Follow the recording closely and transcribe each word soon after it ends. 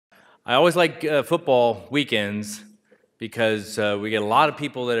I always like football weekends because we get a lot of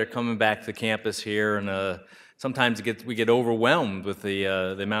people that are coming back to campus here, and sometimes we get overwhelmed with the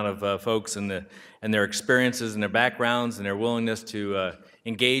amount of folks and their experiences and their backgrounds and their willingness to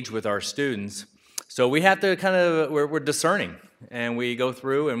engage with our students. So we have to we're discerning, and we go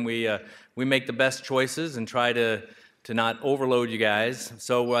through and we make the best choices and try to not overload you guys.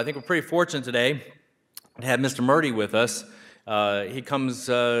 So I think we're pretty fortunate today to have Mr. Murdy with us. He comes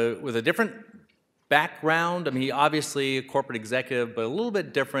with a different background. I mean, he obviously a corporate executive, but a little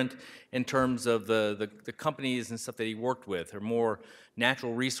bit different in terms of the companies and stuff that he worked with. They're more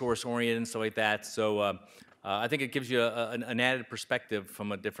natural resource oriented and stuff like that. So I think it gives you an added perspective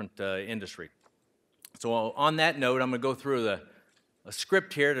from a different industry. So on that note, I'm going to go through a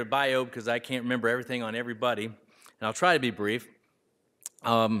script here to bio because I can't remember everything on everybody, and I'll try to be brief.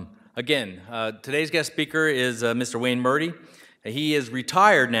 Again, today's guest speaker is Mr. Wayne Murdy. He is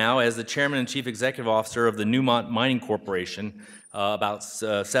retired now as the Chairman and Chief Executive Officer of the Newmont Mining Corporation about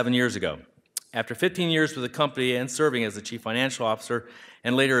 7 years ago. After 15 years with the company and serving as the Chief Financial Officer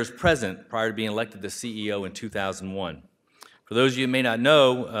and later as President prior to being elected to CEO in 2001. For those of you who may not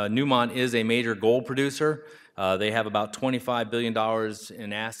know, Newmont is a major gold producer. They have about $25 billion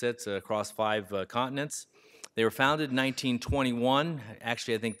in assets across 5 continents. They were founded in 1921.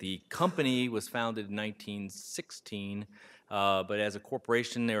 Actually, I think the company was founded in 1916, but as a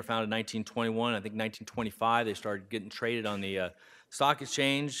corporation, they were founded in 1921. I think 1925, they started getting traded on the stock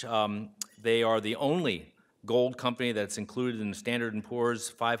exchange. They are the only gold company that's included in the Standard & Poor's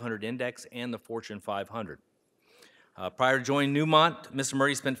 500 index and the Fortune 500. Prior to joining Newmont, Mr.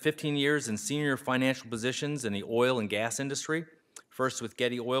 Murdy spent 15 years in senior financial positions in the oil and gas industry, first with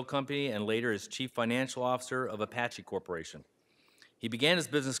Getty Oil Company and later as Chief Financial Officer of Apache Corporation. He began his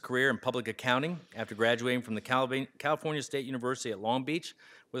business career in public accounting after graduating from the California State University at Long Beach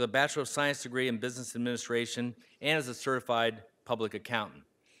with a Bachelor of Science degree in Business Administration and as a certified public accountant.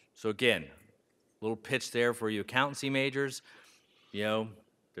 So again, a little pitch there for you accountancy majors. You know,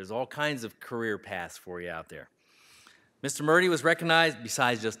 there's all kinds of career paths for you out there. Mr. Murdy was recognized,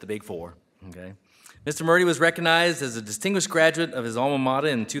 besides just the Big Four, okay? Mr. Murdy was recognized as a distinguished graduate of his alma mater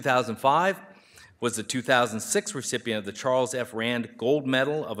in 2005, was the 2006 recipient of the Charles F. Rand Gold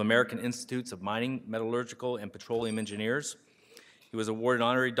Medal of American Institutes of Mining, Metallurgical, and Petroleum Engineers. He was awarded an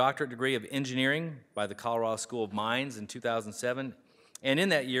honorary doctorate degree of engineering by the Colorado School of Mines in 2007, and in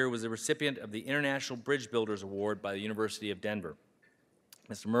that year was the recipient of the International Bridge Builders Award by the University of Denver.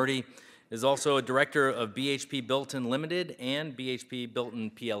 Mr. Murdy is also a director of BHP Billiton Limited and BHP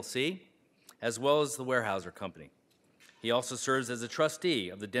Billiton PLC, as well as the Weyerhaeuser Company. He also serves as a trustee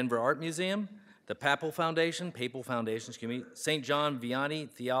of the Denver Art Museum, the Papal Foundation, St. John Vianney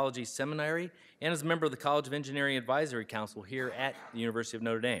Theology Seminary, and is a member of the College of Engineering Advisory Council here at the University of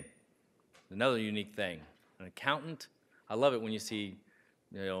Notre Dame. Another unique thing, an accountant. I love it when you see,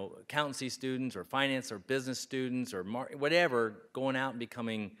 you know, accountancy students or finance or business students or whatever going out and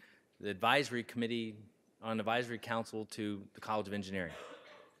becoming the advisory committee on advisory council to the College of Engineering.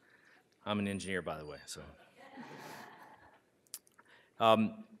 I'm an engineer, by the way, so.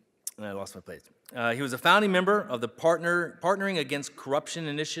 I lost my place. He was a founding member of the Partnering Against Corruption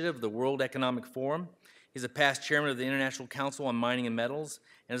Initiative of the World Economic Forum. He's a past chairman of the International Council on Mining and Metals,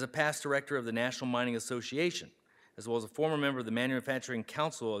 and is a past director of the National Mining Association, as well as a former member of the Manufacturing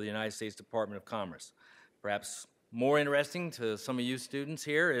Council of the United States Department of Commerce. Perhaps more interesting to some of you students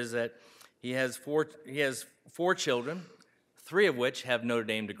here is that he has four children, 3 of which have Notre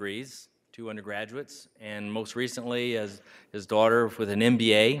Dame degrees, 2 undergraduates, and most recently as his daughter with an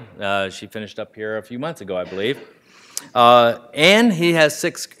MBA. She finished up here a few months ago, I believe. And he has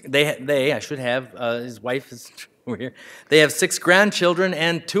 6, his wife is over here. They have 6 grandchildren,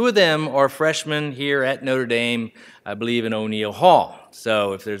 and 2 of them are freshmen here at Notre Dame, I believe in O'Neill Hall.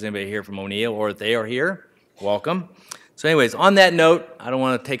 So if there's anybody here from O'Neill or if they are here, welcome. So anyways, on that note, I don't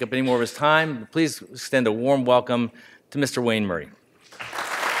want to take up any more of his time. Please extend a warm welcome to Mr. Wayne Murdy.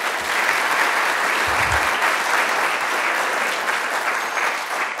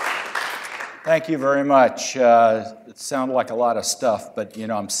 Thank you very much. It sounded like a lot of stuff, but you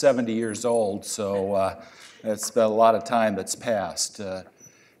know, I'm 70 years old, so it's been a lot of time that's passed.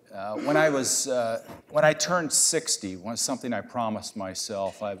 When I turned 60, something I promised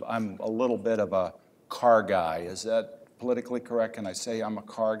myself, I'm a little bit of a car guy. Is that politically correct? Can I say I'm a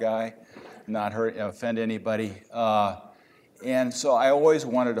car guy? Not offend anybody. And so I always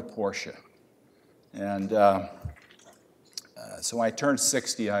wanted a Porsche. And so when I turned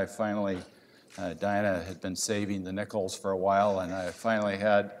 60, I finally, Diana had been saving the nickels for a while, and I finally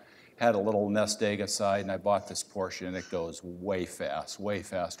had had a little nest egg aside, and I bought this Porsche, and it goes way fast, way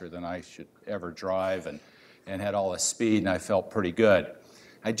faster than I should ever drive, and had all the speed, and I felt pretty good.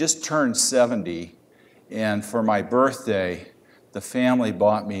 I just turned 70, and for my birthday, the family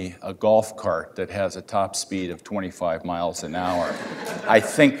bought me a golf cart that has a top speed of 25 miles an hour. I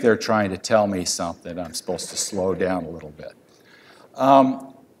think they're trying to tell me something. I'm supposed to slow down a little bit.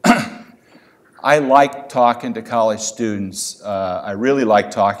 I like talking to college students. I really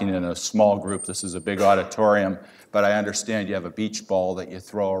like talking in a small group. This is a big auditorium, but I understand you have a beach ball that you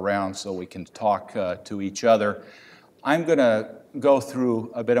throw around so we can talk to each other. I'm going to go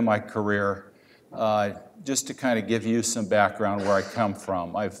through a bit of my career just to kind of give you some background where I come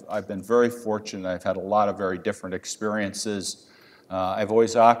from. I've been very fortunate. I've had a lot of very different experiences. I've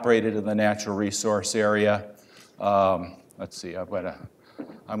always operated in the natural resource area. Let's see,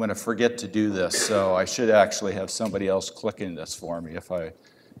 I'm going to forget to do this, so I should actually have somebody else clicking this for me if I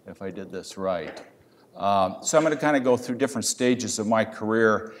did this right. So I'm going to kind of go through different stages of my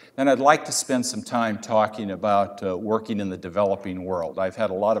career, and I'd like to spend some time talking about working in the developing world. I've had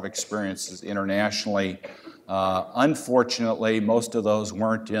a lot of experiences internationally. Unfortunately, most of those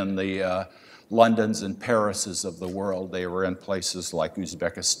weren't in the Londons and Parises of the world. They were in places like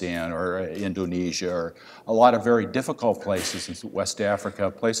Uzbekistan or Indonesia, or a lot of very difficult places in West Africa,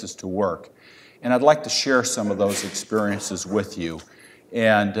 places to work. And I'd like to share some of those experiences with you.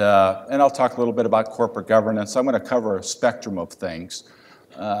 And I'll talk a little bit about corporate governance. I'm going to cover a spectrum of things,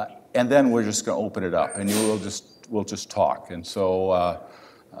 and then we're just going to open it up, and we'll just talk. And so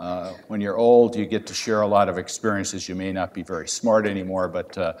when you're old, you get to share a lot of experiences. You may not be very smart anymore,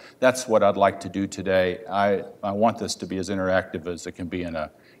 but that's what I'd like to do today. I want this to be as interactive as it can be in a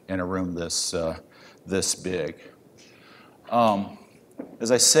room this big.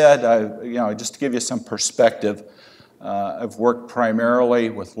 As I said, just to give you some perspective. I've worked primarily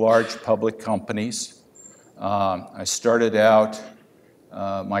with large public companies. I started out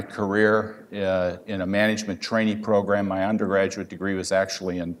my career in a management training program. My undergraduate degree was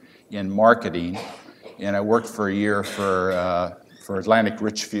actually in marketing, and I worked for a year for Atlantic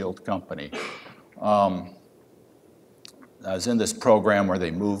Richfield Company. I was in this program where they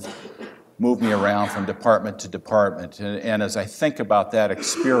moved me around from department to department, and as I think about that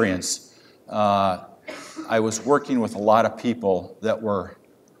experience, I was working with a lot of people that were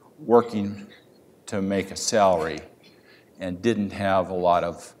working to make a salary and didn't have a lot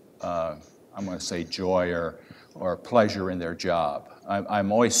of, I'm going to say, joy or pleasure in their job. I'm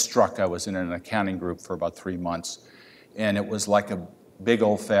always struck. I was in an accounting group for about 3 months, and it was like a big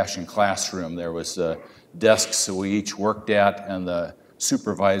old-fashioned classroom. There was desks that we each worked at, and the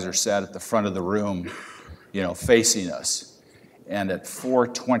supervisor sat at the front of the room, facing us. And at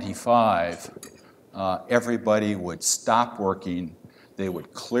 4:25, everybody would stop working, they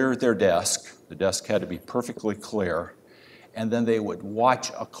would clear their desk, the desk had to be perfectly clear, and then they would watch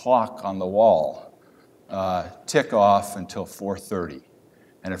a clock on the wall tick off until 4:30.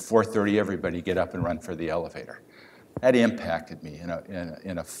 And at 4:30, everybody get up and run for the elevator. That impacted me in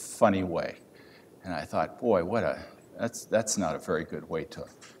a funny way. And I thought, boy, that's not a very good way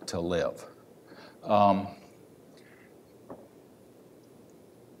to live.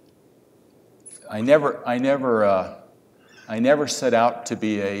 I never set out to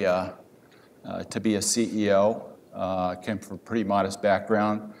be a CEO. I came from a pretty modest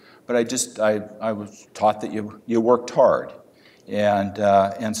background, but I was taught that you worked hard,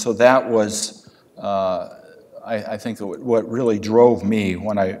 and so that was I think what really drove me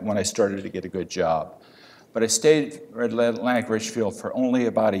when I started to get a good job. But I stayed at Atlantic Richfield for only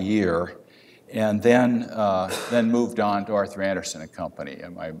about a year, and then moved on to Arthur Andersen and Company.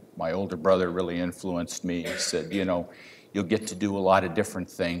 And my older brother really influenced me. He said, you'll get to do a lot of different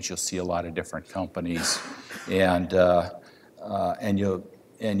things. You'll see a lot of different companies, and you'll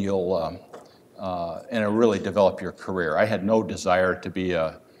really develop your career. I had no desire to be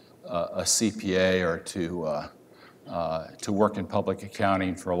a CPA or to work in public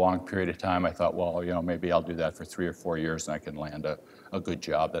accounting for a long period of time. I thought, well, maybe I'll do that for 3 or 4 years, and I can land a good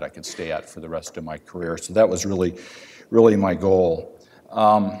job that I can stay at for the rest of my career. So that was really, really my goal.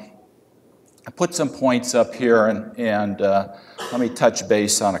 I put some points up here, and let me touch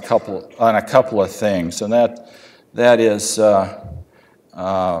base on a couple of things, and that is, let's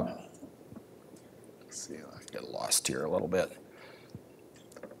see, I get lost here a little bit.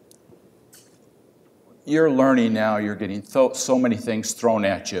 You're learning now, you're getting so many things thrown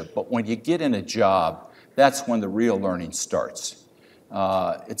at you, but when you get in a job, that's when the real learning starts.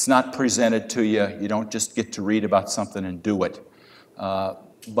 It's not presented to you. You don't just get to read about something and do it.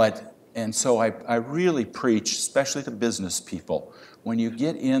 But And so I really preach, especially to business people, when you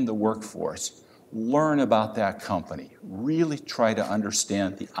get in the workforce, learn about that company. Really try to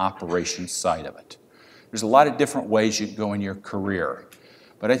understand the operations side of it. There's a lot of different ways you can go in your career,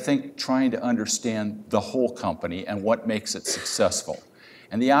 but I think trying to understand the whole company and what makes it successful.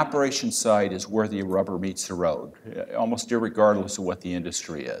 And the operations side is where the rubber meets the road, almost irregardless of what the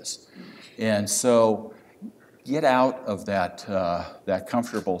industry is. And so get out of that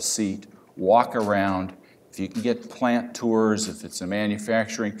comfortable seat, walk around. If you can get plant tours, if it's a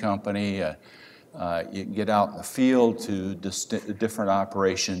manufacturing company, you can get out in the field to different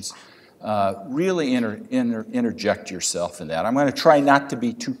operations. Really interject yourself in that. I'm going to try not to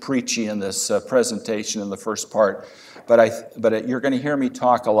be too preachy in this presentation in the first part, but you're going to hear me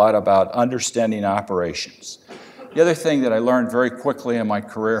talk a lot about understanding operations. The other thing that I learned very quickly in my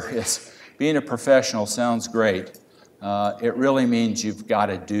career is being a professional sounds great. It really means you've got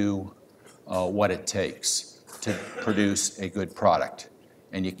to do what it takes to produce a good product.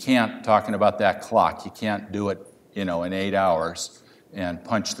 And you can't, talking about that clock, you can't do it, in 8 hours and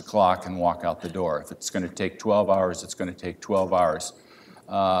punch the clock and walk out the door. If it's going to take 12 hours, it's going to take 12 hours.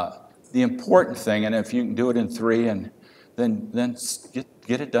 The important thing, and if you can do it in 3, and then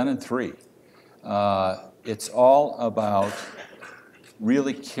get it done in 3. It's all about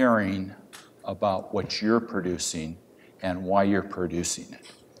really caring about what you're producing and why you're producing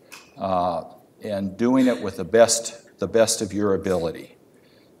it, and doing it with the best of your ability.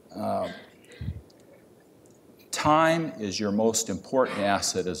 Time is your most important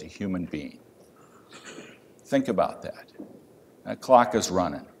asset as a human being. Think about that. That clock is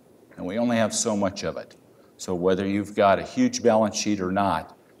running, and we only have so much of it. So whether you've got a huge balance sheet or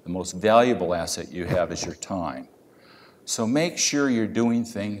not, the most valuable asset you have is your time. So make sure you're doing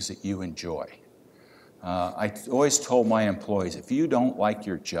things that you enjoy. I always told my employees, if you don't like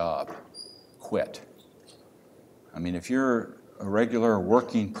your job, quit. I mean, if you're a regular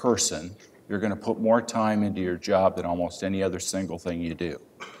working person, you're going to put more time into your job than almost any other single thing you do.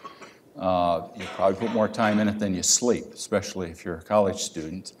 You probably put more time in it than you sleep, especially if you're a college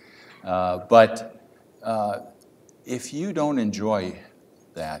student. But if you don't enjoy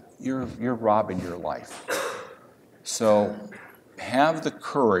that, you're robbing your life. So have the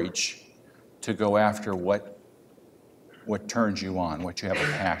courage to go after what turns you on, what you have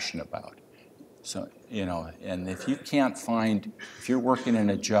a passion about. So, and if you can't find, if you're working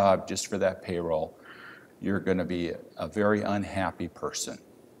in a job just for that payroll, you're going to be a very unhappy person,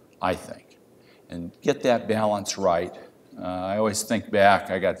 I think. And get that balance right. I always think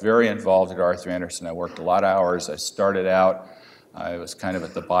back, I got very involved at Arthur Andersen. I worked a lot of hours. I started out, I was kind of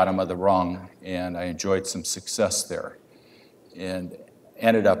at the bottom of the rung, and I enjoyed some success there. And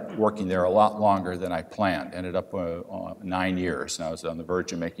ended up working there a lot longer than I planned. Ended up 9 years, and I was on the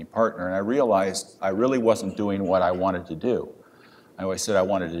verge of making partner, and I realized I really wasn't doing what I wanted to do. I always said I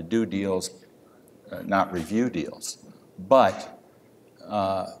wanted to do deals, not review deals. But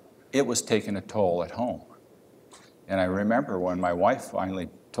it was taking a toll at home. And I remember when my wife finally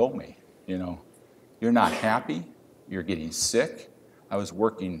told me, you're not happy, you're getting sick. I was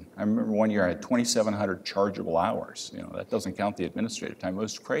working, I remember one year I had 2,700 chargeable hours. That doesn't count the administrative time. It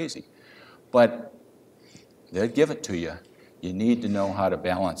was crazy. But they'd give it to you. You need to know how to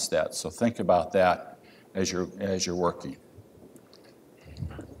balance that. So think about that as you're working.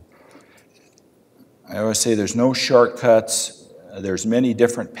 I always say there's no shortcuts. There's many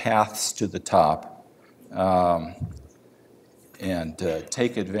different paths to the top. And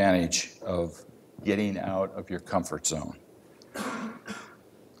take advantage of getting out of your comfort zone.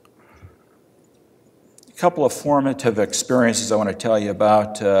 A couple of formative experiences I want to tell you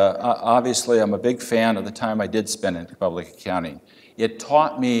about. Obviously, I'm a big fan of the time I did spend in public accounting. It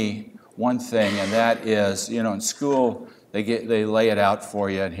taught me one thing, and that is, in school, they lay it out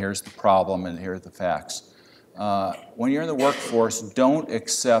for you, and here's the problem, and here are the facts. When you're in the workforce, don't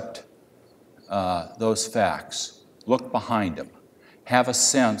accept those facts. Look behind them. Have a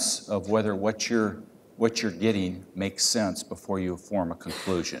sense of whether what you're getting makes sense before you form a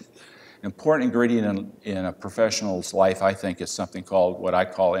conclusion. An important ingredient in a professional's life, I think, is something called what I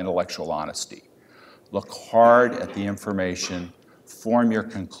call intellectual honesty. Look hard at the information, form your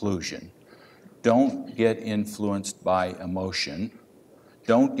conclusion. Don't get influenced by emotion.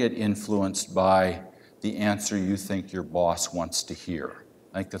 Don't get influenced by the answer you think your boss wants to hear.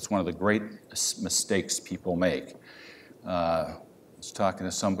 I think that's one of the great mistakes people make. I was talking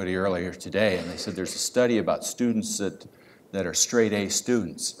to somebody earlier today, and they said there's a study about students that are straight A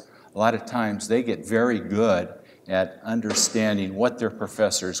students. A lot of times they get very good at understanding what their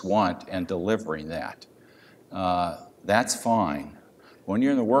professors want and delivering that. That's fine, When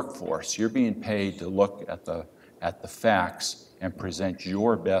you're in the workforce, you're being paid to look at the facts and present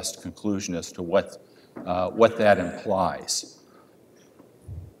your best conclusion as to what that implies.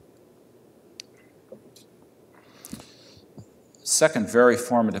 Second very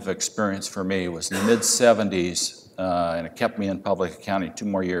formative experience for me was in the mid-'70s, and it kept me in public accounting 2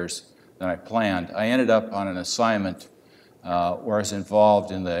 more years than I planned. I ended up on an assignment where I was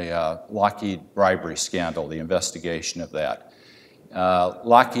involved in the Lockheed bribery scandal, the investigation of that.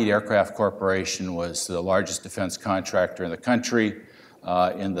 Lockheed Aircraft Corporation was the largest defense contractor in the country.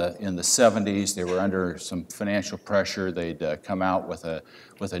 In the 70s, they were under some financial pressure. They'd come out with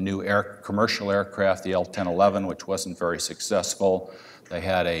a new commercial aircraft, the L-1011, which wasn't very successful. They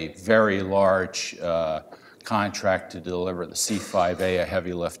had a very large contract to deliver the C-5A, a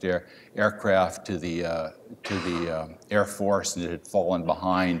heavy lift aircraft, to the Air Force, and it had fallen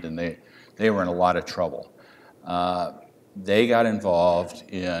behind, and they were in a lot of trouble. They got involved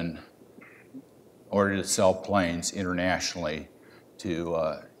in order to sell planes internationally.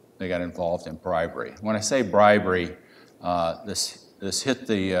 They got involved in bribery. When I say bribery, this hit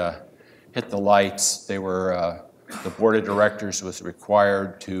the lights. They were the board of directors was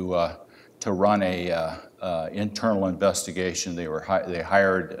required to run a internal investigation. They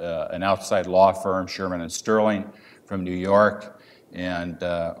hired an outside law firm, Sherman and Sterling, from New York, and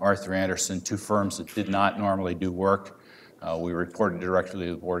Arthur Andersen, 2 firms that did not normally do work. We reported directly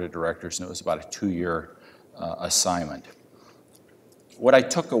to the board of directors, and it was about a 2-year assignment. What I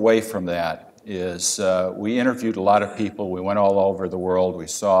took away from that is we interviewed a lot of people. We went all over the world. We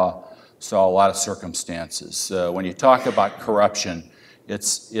saw a lot of circumstances. When you talk about corruption,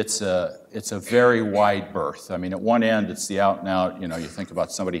 it's a very wide berth. I mean, at one end, it's the out and out. You know, you think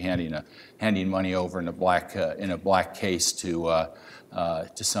about somebody handing money over in a black case to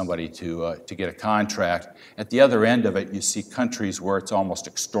somebody to get a contract. At the other end of it, you see countries where it's almost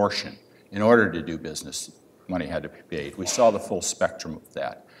extortion. In order to do business, money had to be paid. We saw the full spectrum of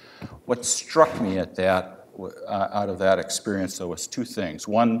that. What struck me at that, out of that experience, though, was 2 things.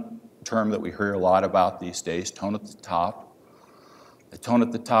 One term that we hear a lot about these days, tone at the top. The tone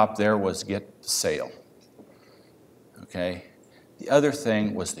at the top there was get the sale. Okay? The other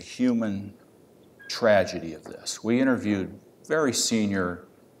thing was the human tragedy of this. We interviewed very senior,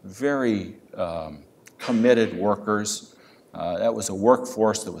 very committed workers. That was a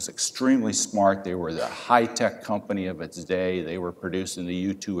workforce that was extremely smart. They were the high-tech company of its day. They were producing the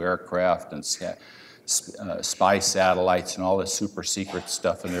U-2 aircraft and spy satellites and all this super secret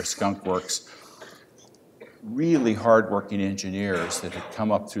stuff in their skunk works. Really hard-working engineers that had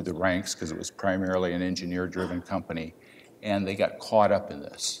come up through the ranks because it was primarily an engineer-driven company, and they got caught up in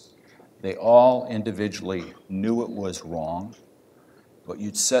this. They all individually knew it was wrong, but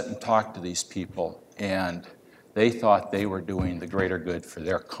you'd sit and talk to these people, and they thought they were doing the greater good for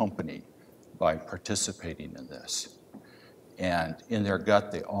their company by participating in this. And in their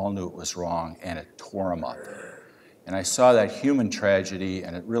gut, they all knew it was wrong, and it tore them up. And I saw that human tragedy,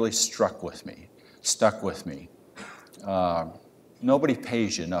 and it really stuck with me. Nobody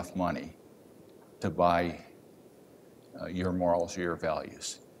pays you enough money to buy your morals or your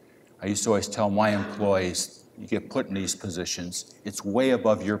values. I used to always tell my employees, you get put in these positions, it's way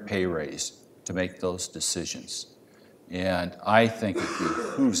above your pay raise to make those decisions. And I think it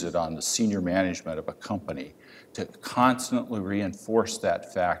behooves it on the senior management of a company to constantly reinforce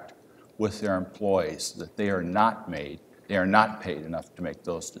that fact with their employees, that they are not paid enough to make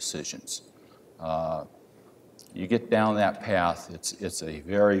those decisions. You get down that path, it's a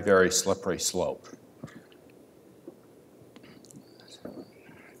very, very slippery slope.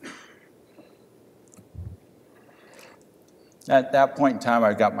 At that point in time,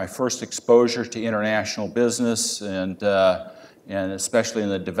 I got my first exposure to international business, and especially in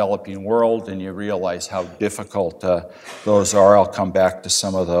the developing world, and you realize how difficult those are. I'll come back to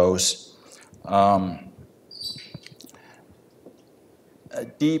some of those. And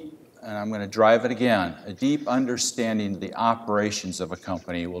I'm going to drive it again, a deep understanding of the operations of a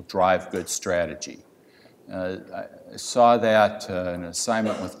company will drive good strategy. I saw that in an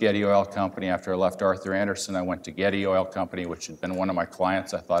assignment with Getty Oil Company. After I left Arthur Andersen, I went to Getty Oil Company, which had been one of my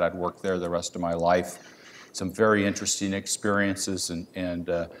clients. I thought I'd work there the rest of my life. Some very interesting experiences and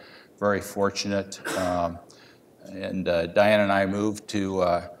very fortunate. Diane and I moved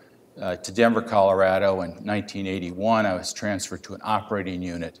to Denver, Colorado in 1981. I was transferred to an operating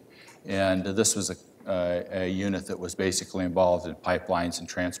unit, and this was a unit that was basically involved in pipelines and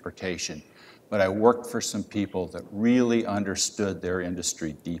transportation. But I worked for some people that really understood their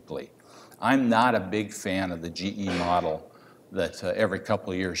industry deeply. I'm not a big fan of the GE model that every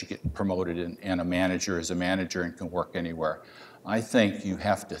couple of years you get promoted and a manager is a manager and can work anywhere. I think you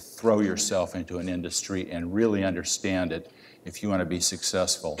have to throw yourself into an industry and really understand it if you want to be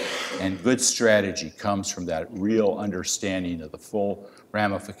successful. And good strategy comes from that real understanding of the full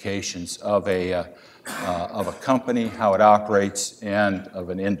ramifications of a company, how it operates, and of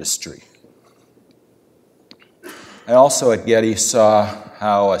an industry. I also at Getty saw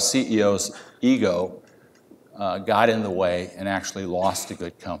how a CEO's ego got in the way and actually lost a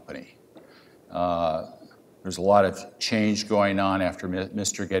good company. There's a lot of change going on after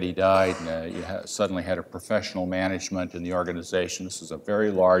Mr. Getty died, and you suddenly had a professional management in the organization. This is a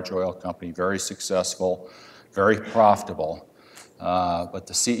very large oil company, very successful, very profitable. But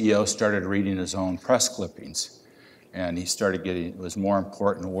the CEO started reading his own press clippings, and he started getting, it was more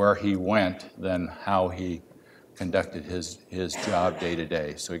important where he went than how he conducted his job day to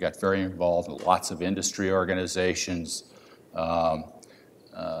day. So he got very involved with lots of industry organizations,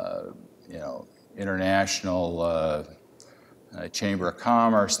 international Chamber of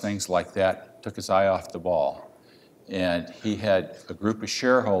Commerce, things like that, took his eye off the ball. And he had a group of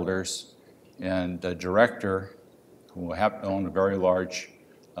shareholders and a director who happened to own a very large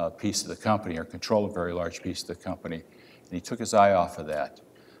piece of the company or control a very large piece of the company. And he took his eye off of that.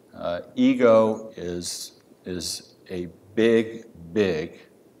 Ego is a big, big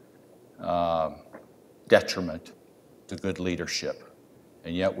detriment to good leadership.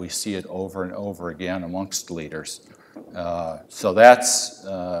 And yet we see it over and over again amongst leaders. So that's,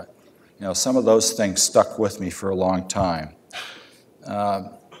 some of those things stuck with me for a long time.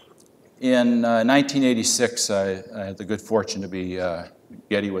 In 1986, I had the good fortune to be,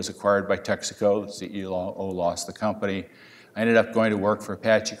 Getty was acquired by Texaco. The CEO lost the company. I ended up going to work for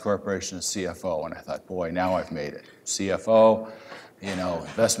Apache Corporation as CFO, and I thought, boy, now I've made it. CFO,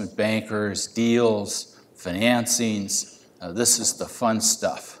 investment bankers, deals, financings, this is the fun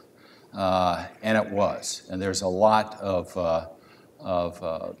stuff. And it was. And there's a lot of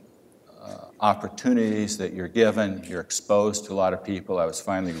opportunities that you're given. You're exposed to a lot of people. I was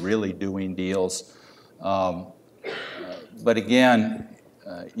finally really doing deals. But again,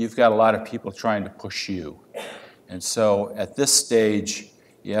 you've got a lot of people trying to push you. And so at this stage,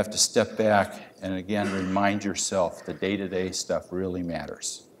 you have to step back and again remind yourself the day-to-day stuff really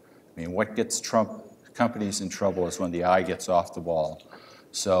matters. I mean, what gets companies in trouble is when the eye gets off the ball.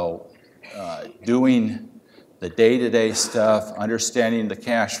 So doing the day-to-day stuff, understanding the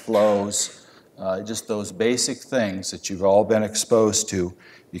cash flows, just those basic things that you've all been exposed to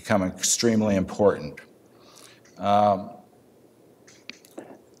become extremely important.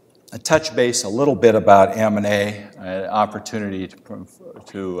 I touch base a little bit about M&A, an opportunity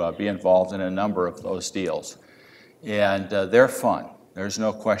to be involved in a number of those deals. And they're fun. There's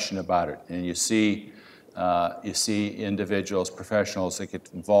no question about it. And you see individuals, professionals that get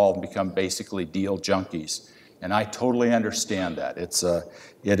involved and become basically deal junkies. And I totally understand that. It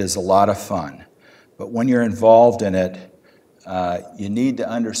is a lot of fun. But when you're involved in it, you need to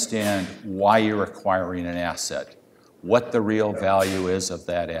understand why you're acquiring an asset, what the real value is of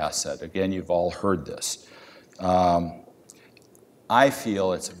that asset. Again, you've all heard this. I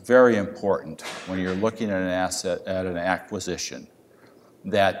feel it's very important when you're looking at an asset, at an acquisition,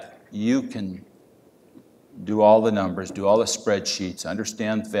 that you can do all the numbers, do all the spreadsheets,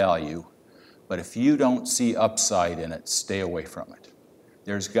 understand value, but if you don't see upside in it, stay away from it.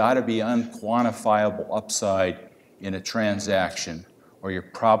 There's got to be unquantifiable upside in a transaction, or you're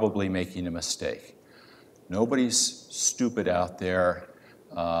probably making a mistake. Nobody's stupid out there.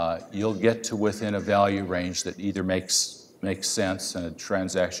 You'll get to within a value range that either makes sense and a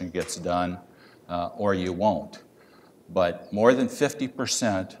transaction gets done, or you won't. But more than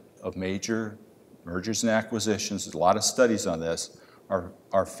 50% of major mergers and acquisitions, there's a lot of studies on this,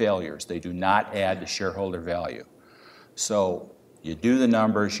 are failures. They do not add to shareholder value. So you do the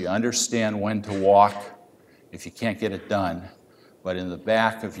numbers, you understand when to walk if you can't get it done, but in the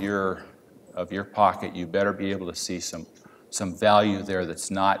back of your pocket, you better be able to see some value there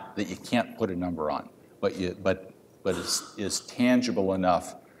that you can't put a number on, but is tangible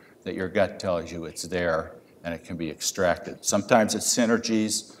enough that your gut tells you it's there and it can be extracted. Sometimes it's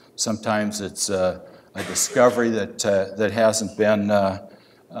synergies, sometimes it's a discovery that hasn't been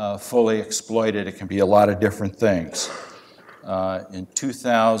fully exploited. It can be a lot of different things. In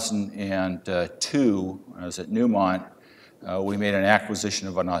 2002, I was at Newmont, we made an acquisition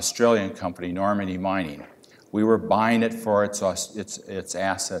of an Australian company, Normandy Mining. We were buying it for its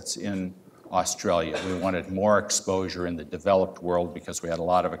assets in Australia. We wanted more exposure in the developed world because we had a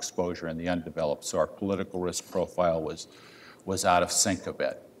lot of exposure in the undeveloped, so our political risk profile was out of sync a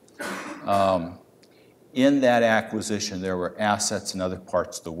bit. In that acquisition, there were assets in other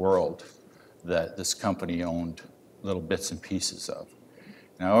parts of the world that this company owned little bits and pieces of.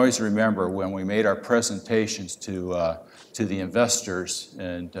 And I always remember when we made our presentations to the investors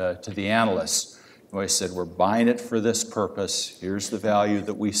and to the analysts, we always said, we're buying it for this purpose. Here's the value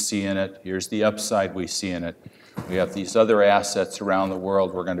that we see in it. Here's the upside we see in it. We have these other assets around the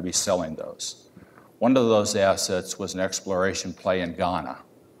world. We're going to be selling those. One of those assets was an exploration play in Ghana.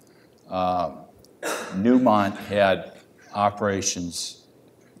 Newmont had operations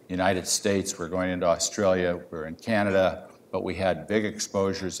in the United States. We're going into Australia. We're in Canada. But we had big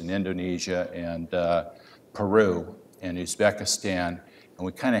exposures in Indonesia and Peru and Uzbekistan. And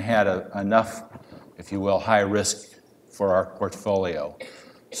we kind of had enough, if you will, high risk for our portfolio.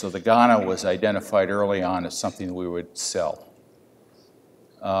 So the Ghana was identified early on as something we would sell.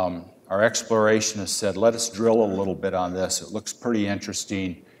 Our explorationists said, let us drill a little bit on this. It looks pretty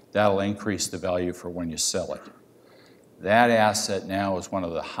interesting. That'll increase the value for when you sell it. That asset now is one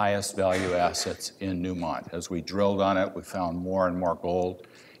of the highest value assets in Newmont. As we drilled on it, we found more and more gold,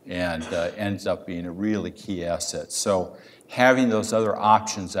 and ends up being a really key asset. So having those other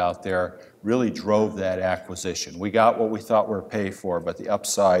options out there really drove that acquisition. We got what we thought we were paid for, but the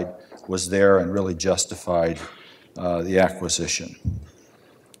upside was there and really justified the acquisition.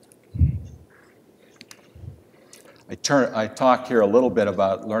 I talk here a little bit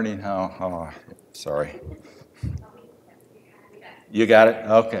about learning how sorry. You got it?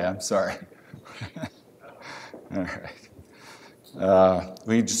 Okay, I'm sorry. All right.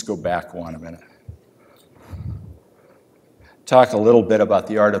 We can just go back one a minute. Talk a little bit about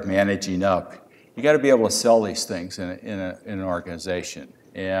the art of managing up. You got to be able to sell these things in an organization.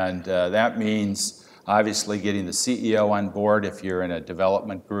 And that means obviously getting the CEO on board if you're in a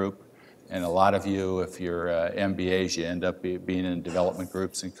development group. And a lot of you, if you're MBAs, you end up being in development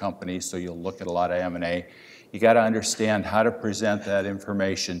groups and companies, so you'll look at a lot of M&A. You got to understand how to present that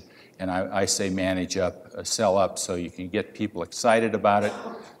information, and I say manage up, sell up, so you can get people excited about it.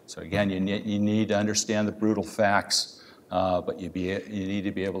 So again, you need to understand the brutal facts, but you need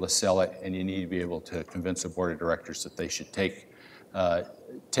to be able to sell it, and you need to be able to convince the board of directors that they should take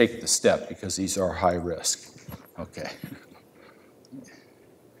the step, because these are high risk. Okay.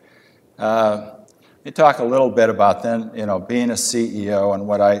 Let me talk a little bit about then, being a CEO and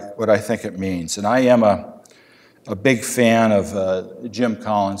what I think it means. And I am a big fan of Jim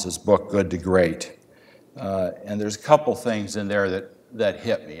Collins' book, Good to Great. And there's a couple things in there that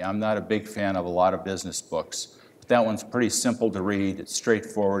hit me. I'm not a big fan of a lot of business books, but that one's pretty simple to read. It's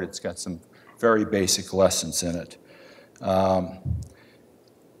straightforward. It's got some very basic lessons in it.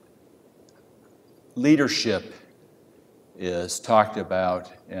 Leadership is talked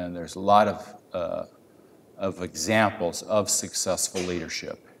about, and there's a lot of examples of successful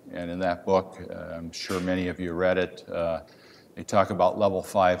leadership. And in that book, I'm sure many of you read it, they talk about level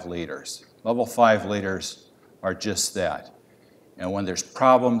 5 leaders. Level 5 leaders are just that. And when there's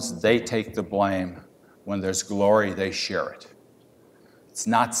problems, they take the blame. When there's glory, they share it. It's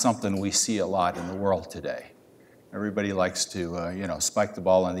not something we see a lot in the world today. Everybody likes to, spike the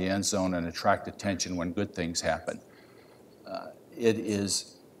ball in the end zone and attract attention when good things happen.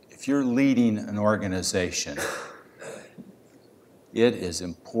 If you're leading an organization, it is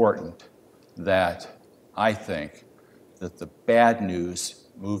important that, I think, that the bad news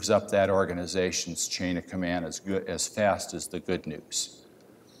moves up that organization's chain of command as fast as the good news.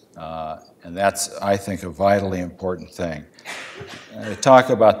 And that's, I think, a vitally important thing. To talk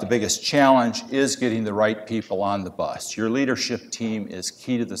about the biggest challenge is getting the right people on the bus. Your leadership team is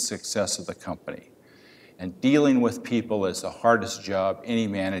key to the success of the company. And dealing with people is the hardest job any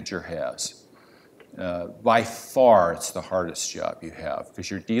manager has. By far, it's the hardest job you have, because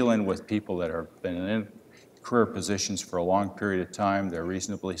you're dealing with people that have been in career positions for a long period of time. They're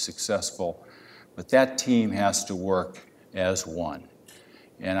reasonably successful. But that team has to work as one.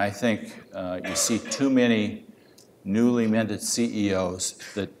 And I think you see too many newly minted CEOs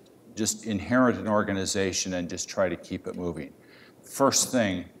that just inherit an organization and just try to keep it moving. First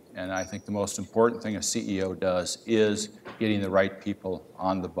thing, and I think the most important thing a CEO does, is getting the right people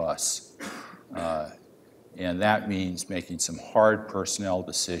on the bus. And that means making some hard personnel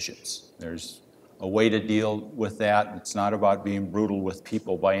decisions. There's a way to deal with that. It's not about being brutal with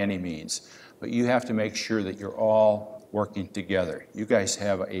people by any means, but you have to make sure that you're all working together. You guys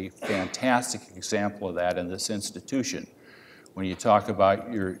have a fantastic example of that in this institution. When you talk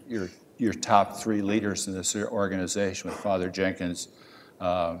about your top 3 leaders in this organization, with Father Jenkins,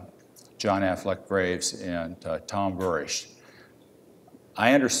 John Affleck Graves, and Tom Burrish.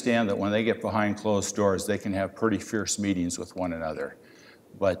 I understand that when they get behind closed doors, they can have pretty fierce meetings with one another.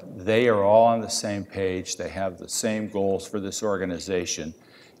 but they are all on the same page. They have the same goals for this organization,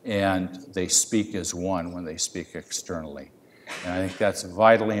 and they speak as one when they speak externally. And I think that's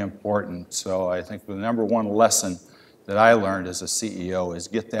vitally important. So I think the number one lesson that I learned as a CEO is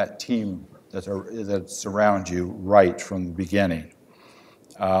get that team that's around you right from the beginning.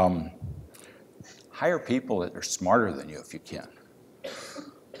 Hire people that are smarter than you if you can.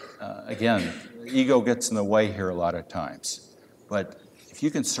 Again, ego gets in the way here a lot of times, but if you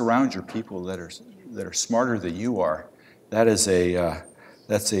can surround your people that are smarter than you are, that's a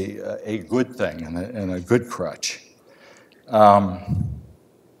good thing and a good crutch. Tone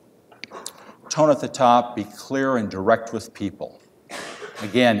at the top, be clear and direct with people.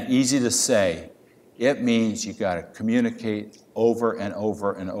 Again, easy to say. It means you got to communicate over and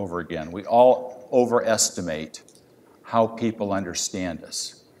over and over again. We all overestimate how people understand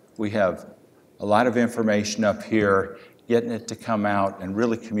us. We have a lot of information up here. Getting it to come out and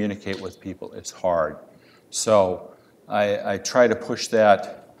really communicate with people is hard. So I try to push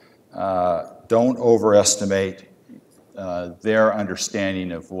that. Don't overestimate their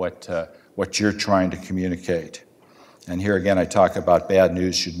understanding of what you're trying to communicate. And here again, I talk about bad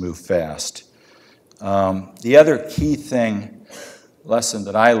news should move fast. The other key lesson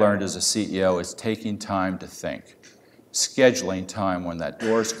that I learned as a CEO is taking time to think. Scheduling time when that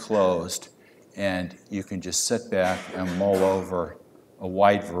door's closed and you can just sit back and mull over a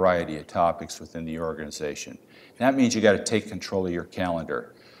wide variety of topics within the organization. That means you got to take control of your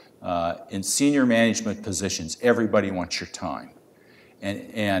calendar. In senior management positions, everybody wants your time.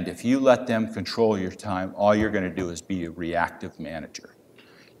 And if you let them control your time, all you're going to do is be a reactive manager.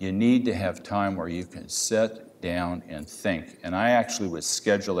 You need to have time where you can sit down and think. And I actually would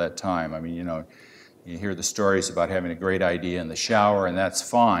schedule that time. I mean, you hear the stories about having a great idea in the shower, and that's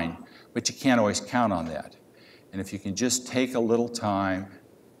fine, but you can't always count on that. And if you can just take a little time,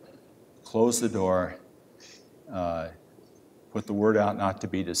 close the door, put the word out not to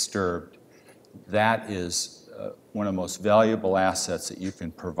be disturbed, that is one of the most valuable assets that you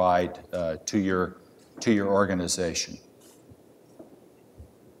can provide to your organization.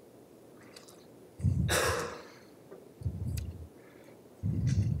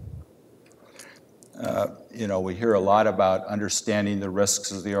 We hear a lot about understanding the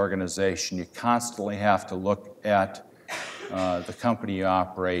risks of the organization. You constantly have to look at the company you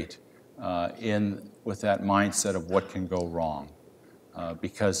operate with that mindset of what can go wrong,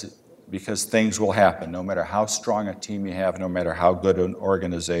 because things will happen, no matter how strong a team you have, no matter how good an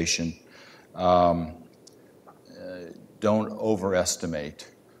organization. Don't overestimate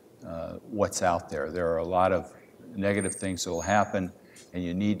what's out there. There are a lot of negative things that will happen, and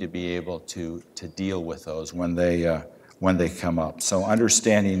you need to be able to deal with those when they come up. So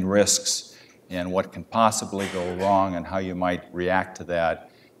understanding risks and what can possibly go wrong and how you might react to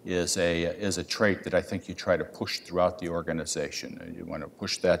that is a trait that I think you try to push throughout the organization. You want to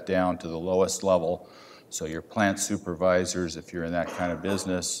push that down to the lowest level, so your plant supervisors, if you're in that kind of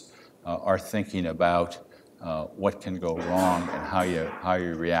business, are thinking about what can go wrong and how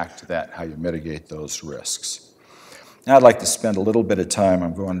you react to that, how you mitigate those risks. Now I'd like to spend a little bit of time,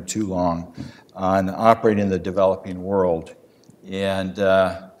 I'm going too long, on operating in the developing world. And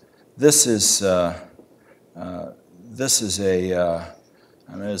this is a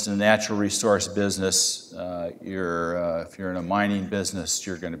it's a natural resource business. If you're in a mining business,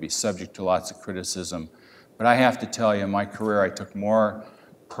 you're going to be subject to lots of criticism. But I have to tell you, in my career, I took more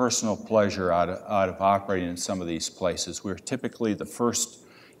personal pleasure out of operating in some of these places. We're typically the first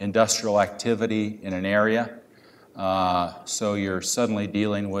industrial activity in an area. So you're suddenly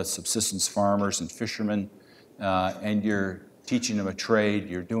dealing with subsistence farmers and fishermen, and you're teaching them a trade.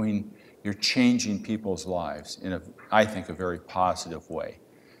 You're changing people's lives in I think, a very positive way.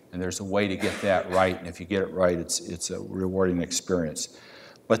 And there's a way to get that right, and if you get it right, it's a rewarding experience.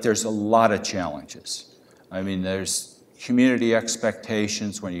 But there's a lot of challenges. I mean, there's community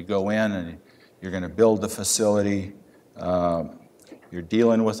expectations when you go in and you're going to build the facility. You're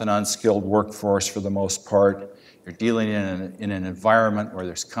dealing with an unskilled workforce for the most part. You're dealing in an environment where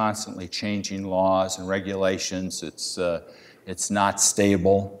there's constantly changing laws and regulations. It's not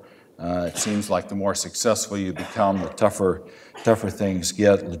stable. It seems like the more successful you become, the tougher things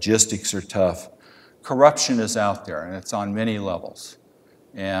get. Logistics are tough. Corruption is out there, and it's on many levels.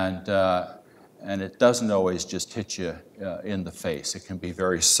 And it doesn't always just hit you in the face. It can be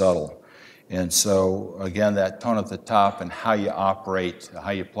very subtle. And so, again, that tone at the top and how you operate,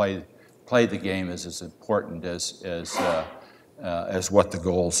 how you play the game is as important as what the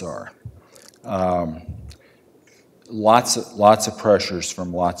goals are. Lots of pressures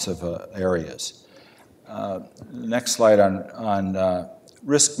from lots of areas. Next slide on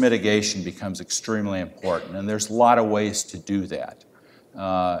risk mitigation becomes extremely important, and there's a lot of ways to do that.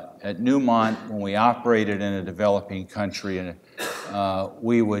 At Newmont, when we operated in a developing country,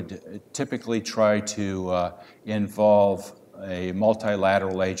 we would typically try to involve a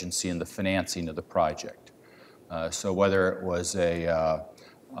multilateral agency in the financing of the project. So whether it was a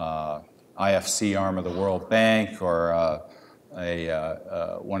IFC arm of the World Bank or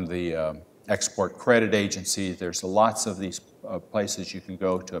one of the export credit agencies, there's lots of these places you can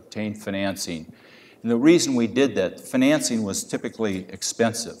go to obtain financing. And the reason we did that, financing was typically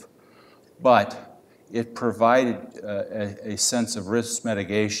expensive, but it provided a sense of risk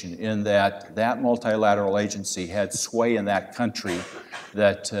mitigation in that that multilateral agency had sway in that country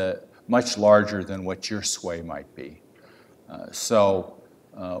that much larger than what your sway might be. So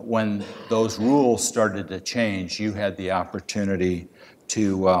when those rules started to change, you had the opportunity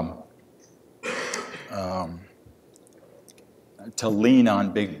to lean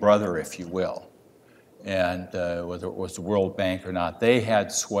on Big Brother, if you will. And whether it was the World Bank or not, they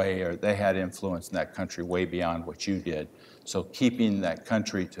had sway or they had influence in that country way beyond what you did. So keeping that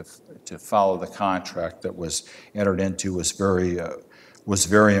country to follow the contract that was entered into was very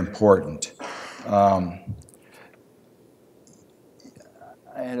important. I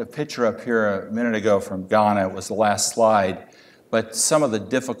had a picture up here a minute ago from Ghana. It was the last slide. But some of the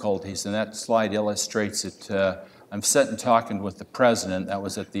difficulties, and that slide illustrates it. I'm sitting talking with the president. That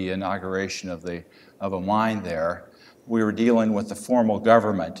was at the inauguration of a mine there. We were dealing with the formal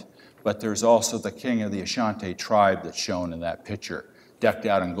government, but there's also the king of the Ashanti tribe that's shown in that picture, decked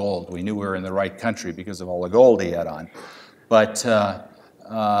out in gold. We knew we were in the right country because of all the gold he had on. But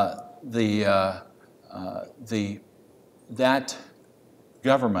that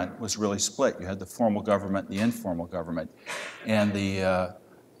government was really split. You had the formal government and the informal government. And the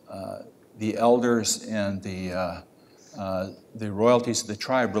elders and the royalties of the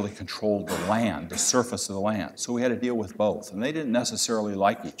tribe really controlled the land, the surface of the land. So we had to deal with both, and they didn't necessarily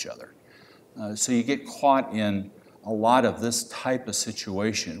like each other. So you get caught in a lot of this type of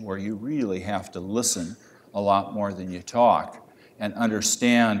situation where you really have to listen a lot more than you talk and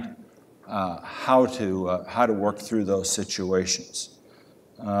understand how to work through those situations.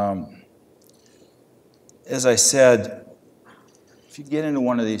 As I said, if you get into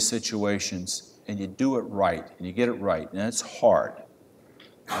one of these situations and you do it right, and you get it right, and it's hard.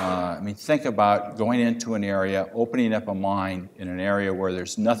 I mean, think about going into an area, opening up a mine in an area where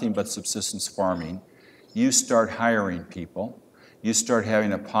there's nothing but subsistence farming. You start hiring people. You start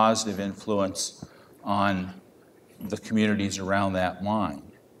having a positive influence on the communities around that mine.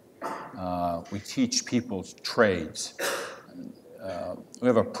 We teach people trades. We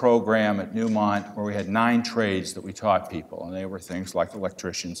have a program at Newmont where we had 9 trades that we taught people, and they were things like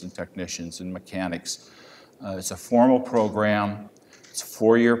electricians and technicians and mechanics. It's a formal program. It's a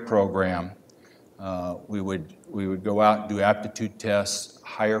 4-year program. We would go out and do aptitude tests,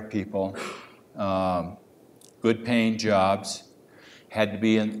 hire people, good paying jobs, had to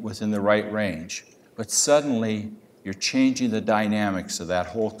be within the right range. But suddenly, you're changing the dynamics of that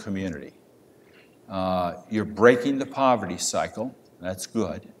whole community. You're breaking the poverty cycle. That's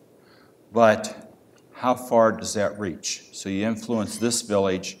good. But how far does that reach? So you influence this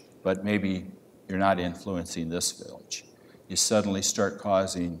village, but maybe you're not influencing this village. You suddenly start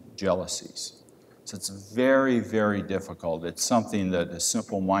causing jealousies. So it's very, very difficult. It's something that as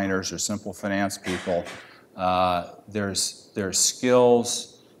simple miners or simple finance people, there's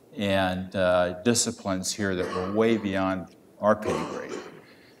skills and disciplines here that were way beyond our pay grade.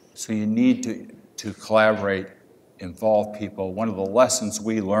 So you need to collaborate, involve people. One of the lessons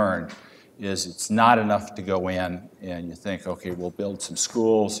we learned is it's not enough to go in and you think, okay, we'll build some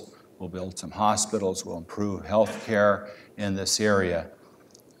schools, we'll build some hospitals, we'll improve health care in this area.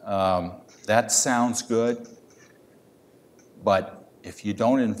 That sounds good, but if you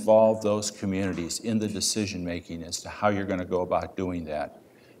don't involve those communities in the decision making as to how you're going to go about doing that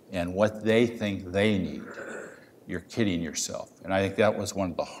and what they think they need, you're kidding yourself. And I think that was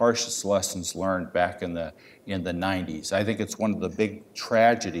one of the harshest lessons learned back in the 90s. I think it's one of the big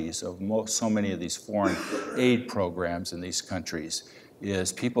tragedies of so many of these foreign aid programs in these countries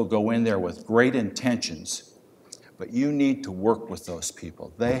is people go in there with great intentions, but you need to work with those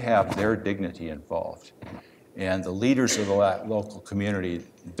people. They have their dignity involved. And the leaders of the local community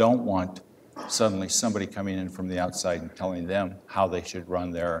don't want suddenly somebody coming in from the outside and telling them how they should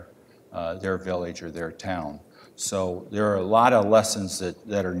run their village or their town. So there are a lot of lessons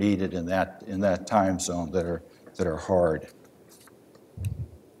that are needed in that time zone that are hard.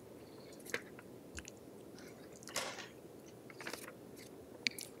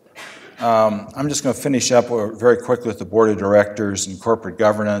 I'm just going to finish up very quickly with the board of directors and corporate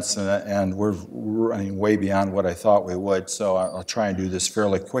governance, and we're running way beyond what I thought we would, so I'll try and do this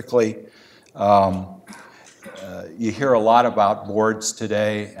fairly quickly. You hear a lot about boards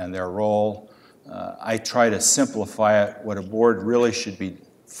today and their role. I try to simplify it. What a board really should be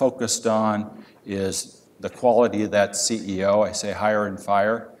focused on is the quality of that CEO. I say hire and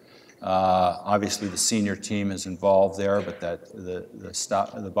fire. Obviously, the senior team is involved there, but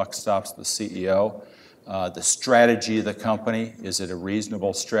the buck stops at the CEO. The strategy of the company, is it a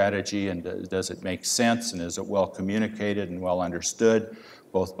reasonable strategy, and does it make sense, and is it well communicated and well understood,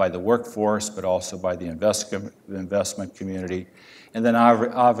 both by the workforce but also by the investment community? And then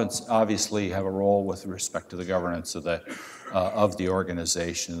obviously have a role with respect to the governance of the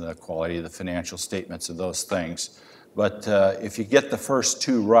organization, the quality of the financial statements and those things. But if you get the first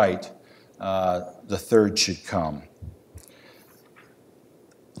two right, the third should come.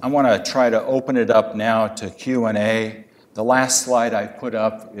 I want to try to open it up now to Q&A. The last slide I put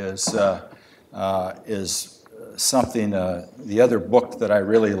up is something, the other book that I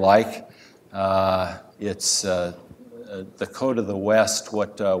really like. It's The Code of the West,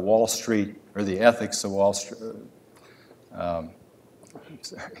 what Wall Street, or the Ethics of Wall Street,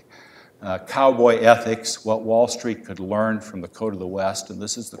 Cowboy Ethics, what Wall Street could learn from the Code of the West, and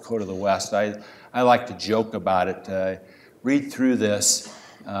this is the Code of the West. I like to joke about it. Read through this.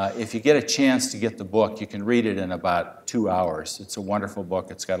 If you get a chance to get the book, you can read it in about 2 hours. It's a wonderful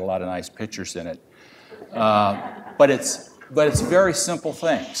book. It's got a lot of nice pictures in it. But it's very simple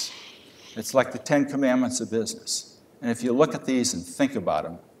things. It's like the 10 Commandments of business. And if you look at these and think about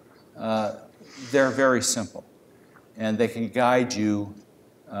them, they're very simple. And they can guide you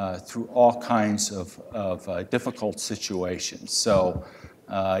through all kinds of difficult situations. So,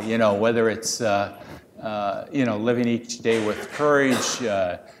 whether it's, living each day with courage,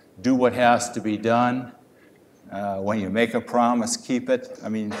 do what has to be done. When you make a promise, keep it. I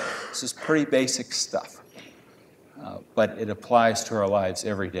mean, this is pretty basic stuff. But it applies to our lives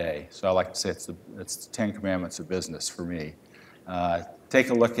every day. So I like to say it's the 10 Commandments of business for me. Take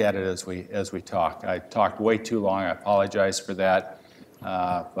a look at it as we talk. I talked way too long. I apologize for that.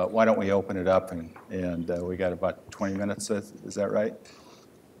 But why don't we open it up, and we got about 20 minutes, is that right?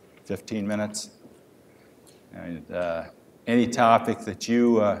 15 minutes? And any topic that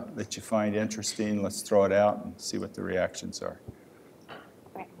you find interesting, let's throw it out and see what the reactions are.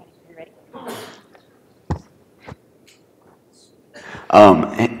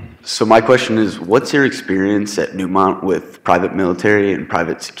 So my question is, what's your experience at Newmont with private military and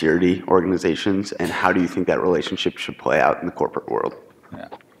private security organizations, and how do you think that relationship should play out in the corporate world? Yeah.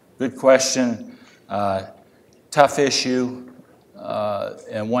 Good question. Tough issue,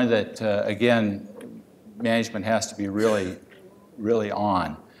 and one that, again, management has to be really, really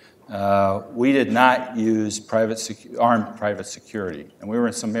on. We did not use armed private security, and we were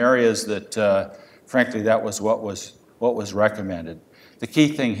in some areas that, frankly, that was what was recommended. The key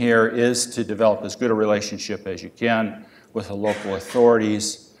thing here is to develop as good a relationship as you can with the local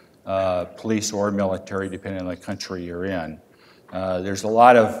authorities, police or military, depending on the country you're in. There's a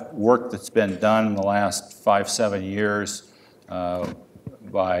lot of work that's been done in the last 5-7 years in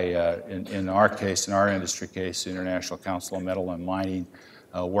our case, in our industry case, the International Council on Metal and Mining,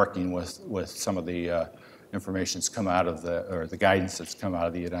 working with some of the information that's come out of the guidance that's come out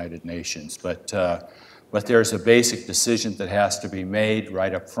of the United Nations. But there's a basic decision that has to be made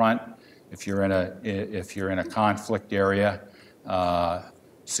right up front. If you're in a conflict area,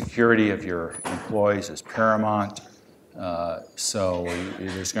 security of your employees is paramount. So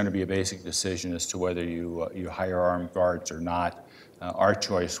there's going to be a basic decision as to whether you hire armed guards or not. Our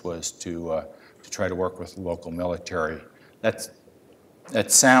choice was to try to work with the local military. That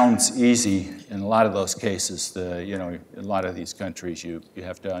sounds easy in a lot of those cases. In a lot of these countries, you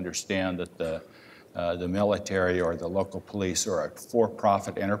have to understand that the military or the local police are a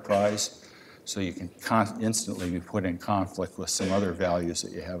for-profit enterprise, so you can instantly be put in conflict with some other values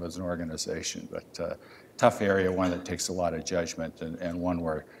that you have as an organization. But tough area, one that takes a lot of judgment, and one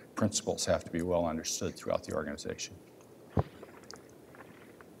where principles have to be well understood throughout the organization.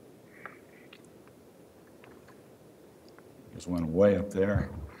 There's one way up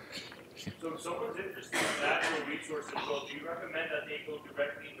there. So if someone's interested in natural resources, well, do you recommend that they go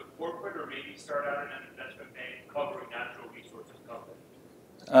directly into corporate, or maybe start out in an investment bank covering natural resources companies?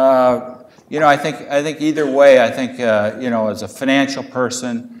 I think either way. I think as a financial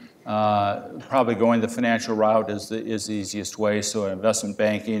person, probably going the financial route is the easiest way. So investment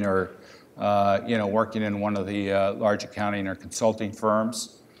banking, or working in one of the large accounting or consulting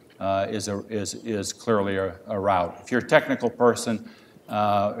firms is clearly a route. If you're a technical person,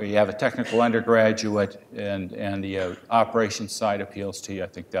 you have a technical undergraduate and the operations side appeals to you, I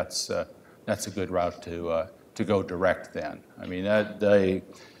think that's a good route to go direct then. I mean,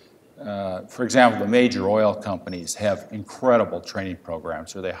 for example, the major oil companies have incredible training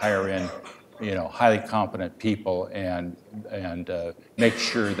programs where they hire in, highly competent people and make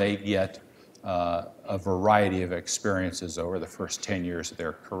sure they get a variety of experiences over the first 10 years of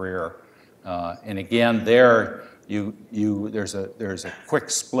their career. And again, there's a quick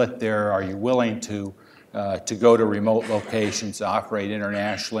split there. Are you willing to go to remote locations, operate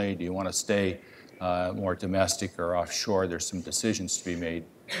internationally? Do you want to stay more domestic or offshore? There's some decisions to be made,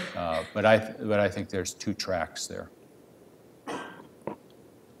 but I think there's two tracks there.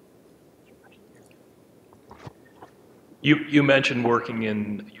 You mentioned working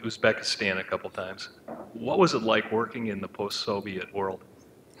in Uzbekistan a couple times. What was it like working in the post-Soviet world?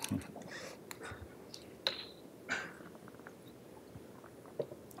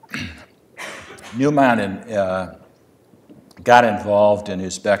 Newmont got involved in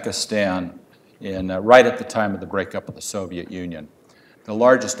Uzbekistan right at the time of the breakup of the Soviet Union. The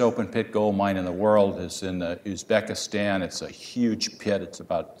largest open pit gold mine in the world is in Uzbekistan. It's a huge pit. It's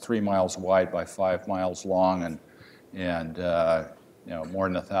about 3 miles wide by 5 miles long and more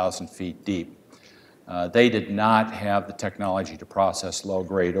than 1,000 feet deep. They did not have the technology to process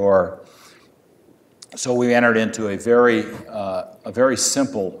low-grade ore, so we entered into a very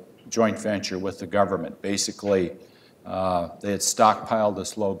simple joint venture with the government. Basically, they had stockpiled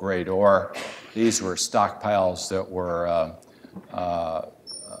this low-grade ore. These were stockpiles that were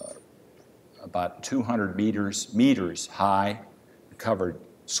about 200 meters high, covered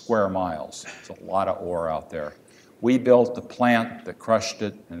square miles. There's a lot of ore out there. We built the plant that crushed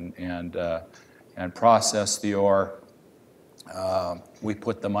it and processed the ore. We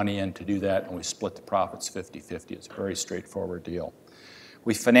put the money in to do that, and we split the profits 50-50. It's a very straightforward deal.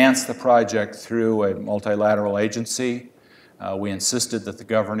 We financed the project through a multilateral agency. We insisted that the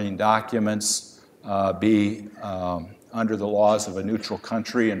governing documents be under the laws of a neutral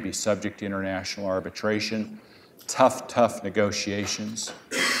country and be subject to international arbitration. Tough negotiations.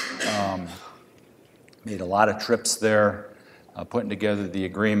 Made a lot of trips there, putting together the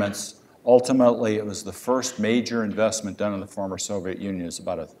agreements. Ultimately, it was the first major investment done in the former Soviet Union. It's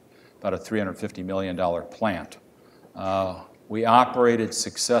about a $350 million plant. We operated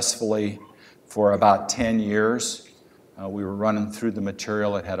successfully for about 10 years. We were running through the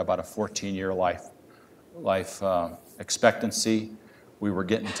material. It had about a 14-year life expectancy. We were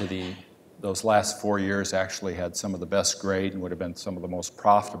getting to those last 4 years actually had some of the best grade and would have been some of the most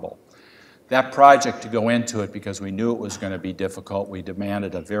profitable. That project, to go into it because we knew it was going to be difficult, we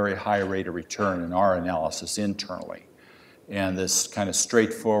demanded a very high rate of return in our analysis internally. And this kind of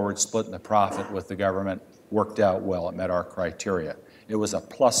straightforward splitting the profit with the government worked out well. It met our criteria. It was a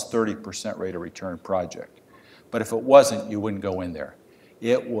plus 30% rate of return project. But if it wasn't, you wouldn't go in there.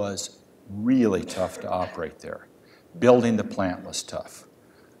 It was really tough to operate there. Building the plant was tough.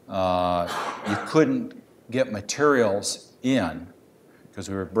 You couldn't get materials in because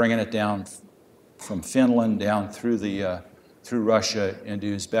we were bringing it down from Finland down through Russia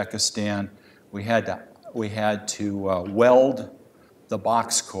into Uzbekistan. We had to weld the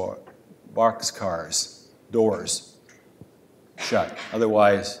boxcars doors shut.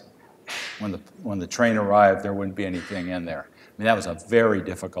 Otherwise, when the train arrived, there wouldn't be anything in there. I mean, that was a very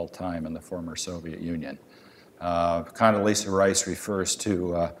difficult time in the former Soviet Union. Condoleezza Rice refers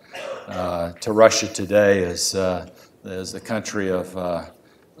to Russia today as the country of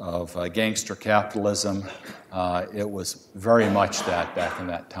gangster capitalism. It was very much that back in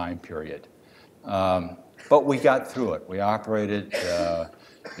that time period. But we got through it. We operated.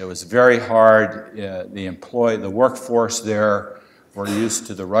 It was very hard. The workforce there were used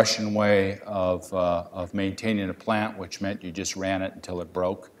to the Russian way of maintaining a plant, which meant you just ran it until it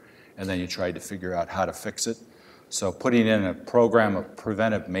broke, and then you tried to figure out how to fix it. So putting in a program of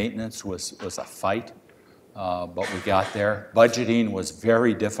preventive maintenance was a fight, but we got there. Budgeting was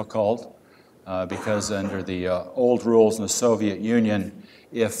very difficult because under the old rules in the Soviet Union,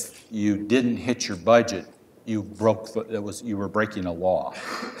 if you didn't hit your budget, you were breaking a law.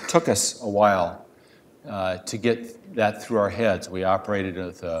 It took us a while to get that through our heads. We operated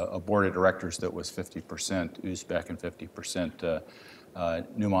with a board of directors that was 50% Uzbek and 50%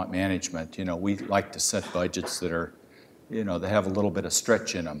 Newmont management. We like to set budgets that are, they have a little bit of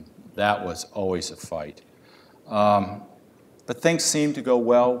stretch in them. That was always a fight. But things seemed to go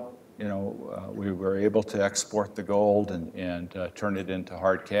well. We were able to export the gold and turn it into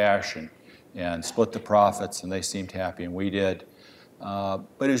hard cash and split the profits, and they seemed happy, and we did.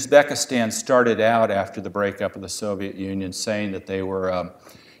 But Uzbekistan started out after the breakup of the Soviet Union saying that they were,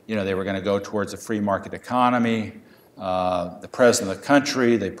 they were going to go towards a free market economy. The president of the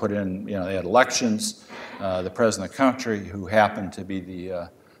country, they put in, they had elections. The president of the country, who happened to be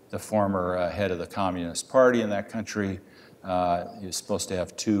the former head of the Communist Party in that country, he was supposed to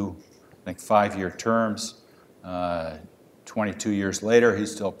have two, I think, 5-year terms. 22 years later,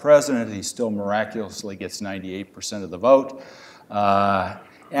 he's still president. He still miraculously gets 98% of the vote.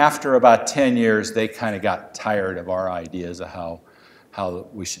 After about 10 years, they kind of got tired of our ideas of how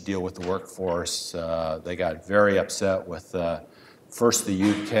we should deal with the workforce. They got very upset with first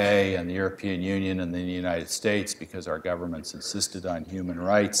the UK and the European Union and then the United States because our governments insisted on human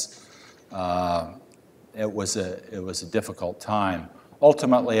rights. It was a difficult time.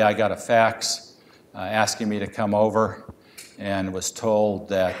 Ultimately, I got a fax asking me to come over and was told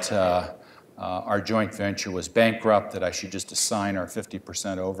that our joint venture was bankrupt, that I should just assign our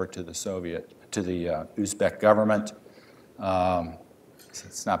 50% over to the Uzbek government.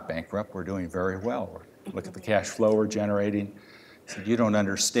 It's not bankrupt, we're doing very well. Look at the cash flow we're generating. I said, you don't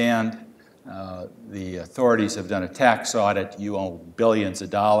understand. The authorities have done a tax audit. You owe billions of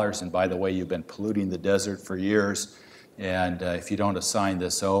dollars, and by the way, you've been polluting the desert for years. And if you don't assign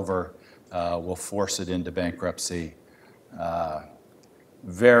this over, we'll force it into bankruptcy.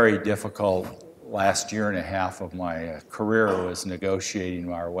 Very difficult last year and a half of my career was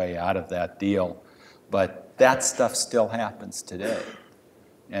negotiating our way out of that deal. But that stuff still happens today.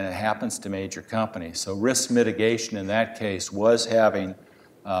 And it happens to major companies. So risk mitigation in that case was having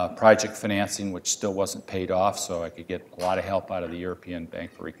project financing, which still wasn't paid off, so I could get a lot of help out of the European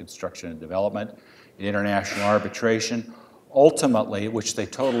Bank for Reconstruction and Development, international arbitration. Ultimately, which they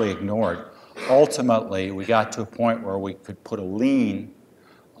totally ignored, ultimately we got to a point where we could put a lien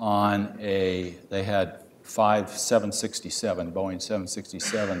on they had 5 767, Boeing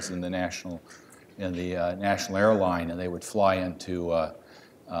 767s in the national airline, and they would fly into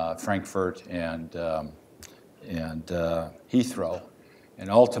Frankfurt and Heathrow. And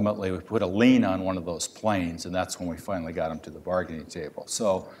ultimately, we put a lien on one of those planes, and that's when we finally got them to the bargaining table.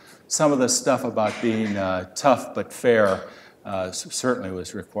 So some of the stuff about being tough but fair certainly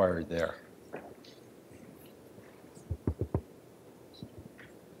was required there.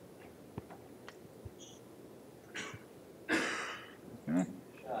 Okay.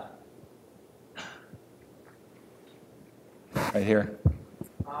 Right here.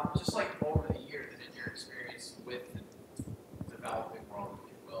 Just like over the years and in your experience with the developing world,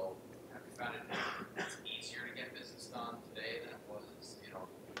 if you will, have you found it's easier to get business done today than it was,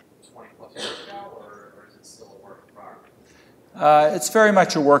 20 plus years ago, or is it still a work in progress? It's very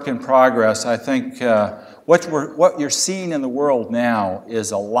much a work in progress. I think what you're seeing in the world now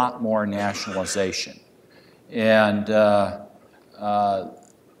is a lot more nationalization. And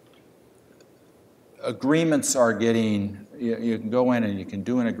agreements are getting, you can go in and you can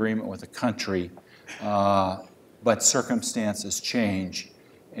do an agreement with a country, but circumstances change.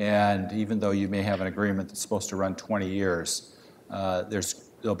 And even though you may have an agreement that's supposed to run 20 years,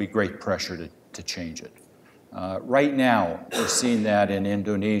 there'll be great pressure to change it. Right now, we're seeing that in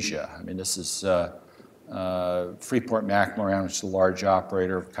Indonesia. I mean, this is Freeport-McMoRan, which is a large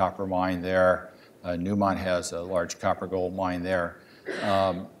operator of copper mine there. Newmont has a large copper gold mine there.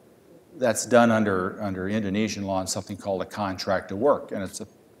 That's done under Indonesian law on something called a contract to work, and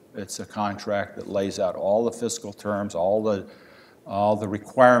it's a contract that lays out all the fiscal terms, all the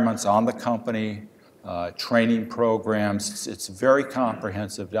requirements on the company, training programs. It's a very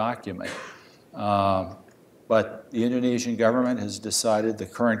comprehensive document. But the Indonesian government has decided, the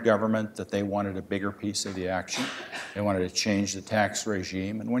current government, that they wanted a bigger piece of the action. They wanted to change the tax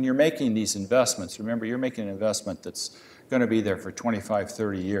regime. And when you're making these investments, remember, you're making an investment that's going to be there for 25,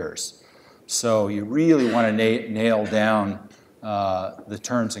 30 years. So you really want to nail down the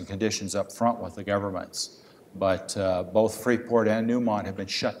terms and conditions up front with the governments. But both Freeport and Newmont have been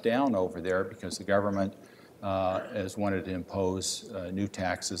shut down over there because the government has wanted to impose new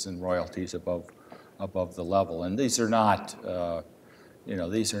taxes and royalties above the level. And these are not,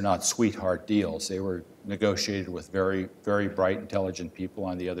 these are not sweetheart deals. They were negotiated with very, very bright, intelligent people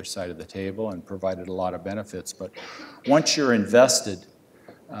on the other side of the table and provided a lot of benefits. But once you're invested,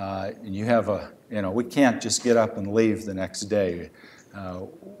 and you have we can't just get up and leave the next day.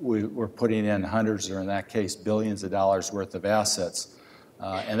 We're putting in hundreds, or in that case, billions of dollars worth of assets.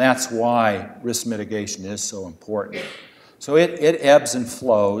 And that's why risk mitigation is so important. So it ebbs and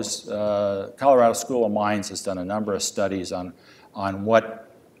flows. Colorado School of Mines has done a number of studies on what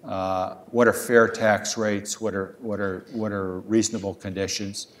are fair tax rates, what are reasonable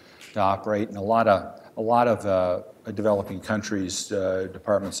conditions to operate, and a lot of developing countries,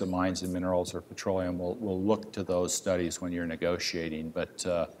 departments of mines and minerals or petroleum will look to those studies when you're negotiating. But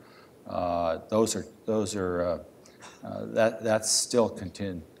that still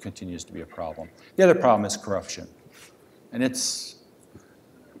continues to be a problem. The other problem is corruption, and it's,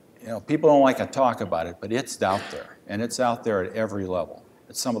 you know, people don't like to talk about it, but it's out there, and it's out there at every level,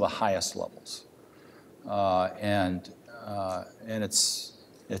 at some of the highest levels, and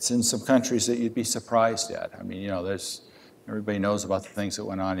it's in some countries that you'd be surprised at. I mean, you know, everybody knows about the things that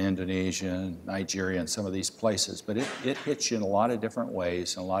went on in Indonesia and Nigeria and some of these places, but it hits you in a lot of different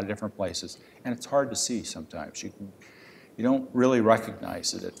ways in a lot of different places, and it's hard to see sometimes. You don't really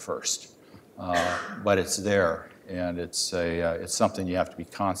recognize it at first, but it's there, and it's something you have to be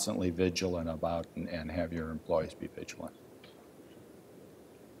constantly vigilant about and have your employees be vigilant.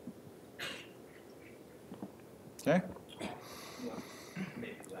 Okay?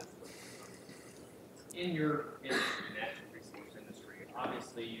 In your industry, natural resource industry,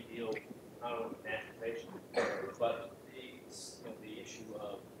 obviously you deal not only with transportation, but the issue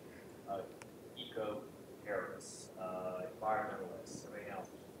of eco-terrorists, environmentalists, everything else.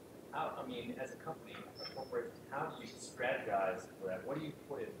 I mean, as a company, a corporation, how do you strategize for that? What do you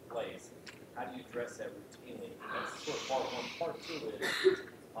put in place? How do you address that routinely? That's sort of part one. Part two is,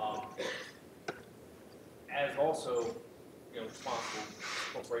 as also, responsible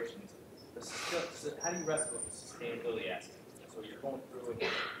corporations, how do you wrestle with the sustainability aspect? So you're going through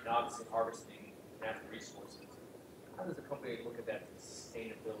and obviously harvesting natural resources. How does the company look at that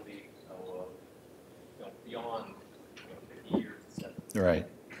sustainability, beyond 50 years, etc.? Right,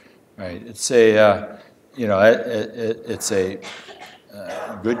 right. It's a it's a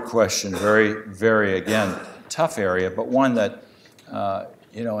good question. Very, very again tough area, but one that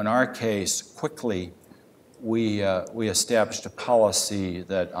in our case quickly. We established a policy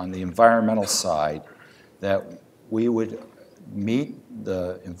that on the environmental side, that we would meet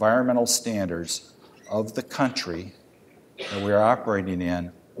the environmental standards of the country that we are operating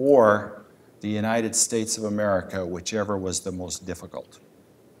in, or the United States of America, whichever was the most difficult.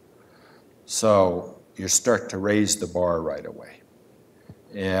 So you start to raise the bar right away.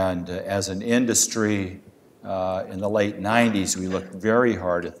 And as an industry, in the late 90s, we looked very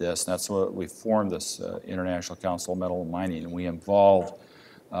hard at this. That's what we formed this International Council of Metal and Mining, and we involved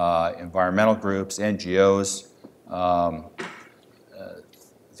environmental groups, NGOs.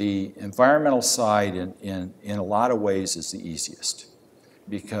 The environmental side, in a lot of ways, is the easiest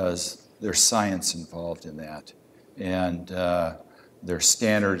because there's science involved in that, and there's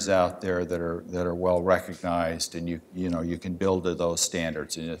standards out there that are well recognized, and you can build to those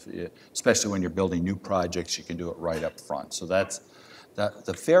standards. And especially when you're building new projects, you can do it right up front. So the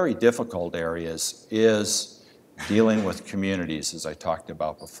very difficult areas is dealing with communities, as I talked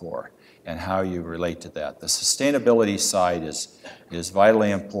about before, and how you relate to that. The sustainability side is vitally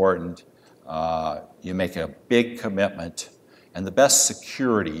important. You make a big commitment, and the best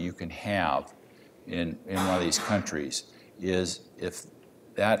security you can have in one of these countries is if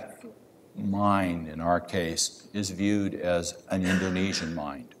that mine, in our case, is viewed as an Indonesian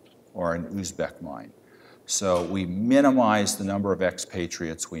mine or an Uzbek mine. So we minimize the number of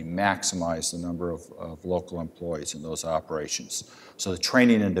expatriates, we maximize the number of local employees in those operations. So the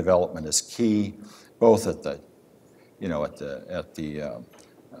training and development is key, both at the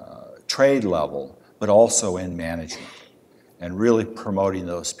trade level, but also in management, and really promoting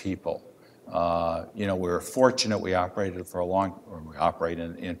those people. We were fortunate we operated we operate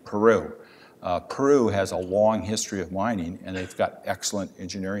in Peru. Peru has a long history of mining, and they've got excellent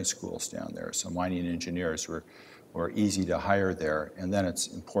engineering schools down there. So mining engineers were easy to hire there, and then it's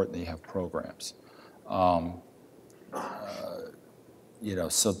important that you have programs.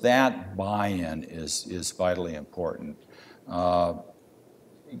 So that buy-in is vitally important.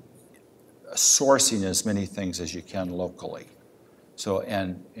 Sourcing as many things as you can locally. So,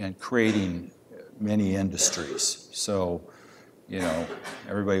 and creating many industries. So,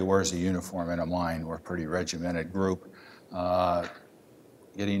 everybody wears a uniform in a mine. We're a pretty regimented group.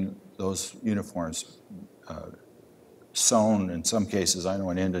 Getting those uniforms sewn, in some cases, I know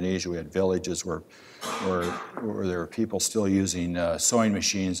in Indonesia we had villages where there were people still using sewing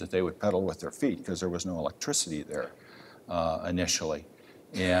machines that they would pedal with their feet because there was no electricity there initially.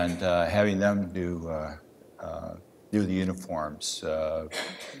 And having them do the uniforms,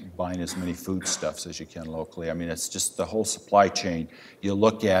 buying as many foodstuffs as you can locally. I mean, it's just the whole supply chain. You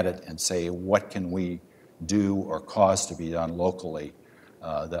look at it and say, what can we do or cause to be done locally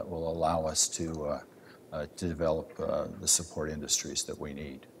that will allow us to develop the support industries that we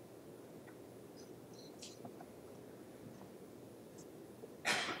need.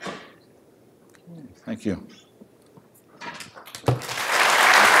 Thank you.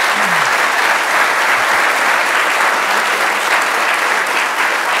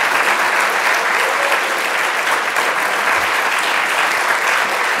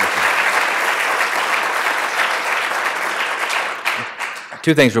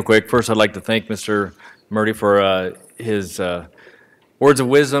 Two things real quick. First, I'd like to thank Mr. Murdy for his words of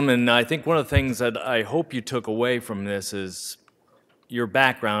wisdom, and I think one of the things that I hope you took away from this is your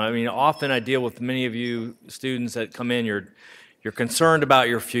background. I mean, often I deal with many of you students that come in, you're concerned about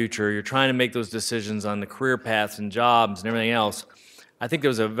your future, you're trying to make those decisions on the career paths and jobs and everything else. I think there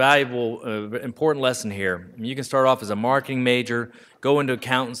was a valuable, important lesson here. I mean, you can start off as a marketing major, go into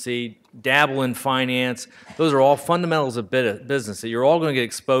accountancy, dabble in finance. Those are all fundamentals of business that you're all going to get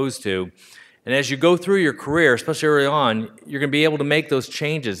exposed to. And as you go through your career, especially early on, you're going to be able to make those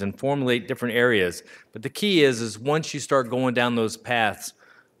changes and formulate different areas. But the key is once you start going down those paths,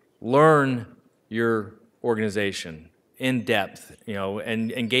 learn your organization in depth, you know,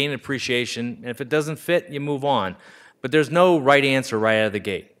 and gain appreciation. And if it doesn't fit, you move on. But there's no right answer right out of the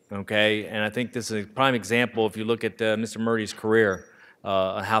gate, okay? And I think this is a prime example if you look at Mr. Murdy's career,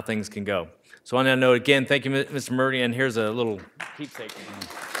 how things can go. So on that note, again, thank you, Mr. Murdy, and here's a little keepsake.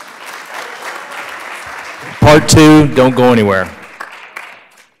 Part 2, don't go anywhere.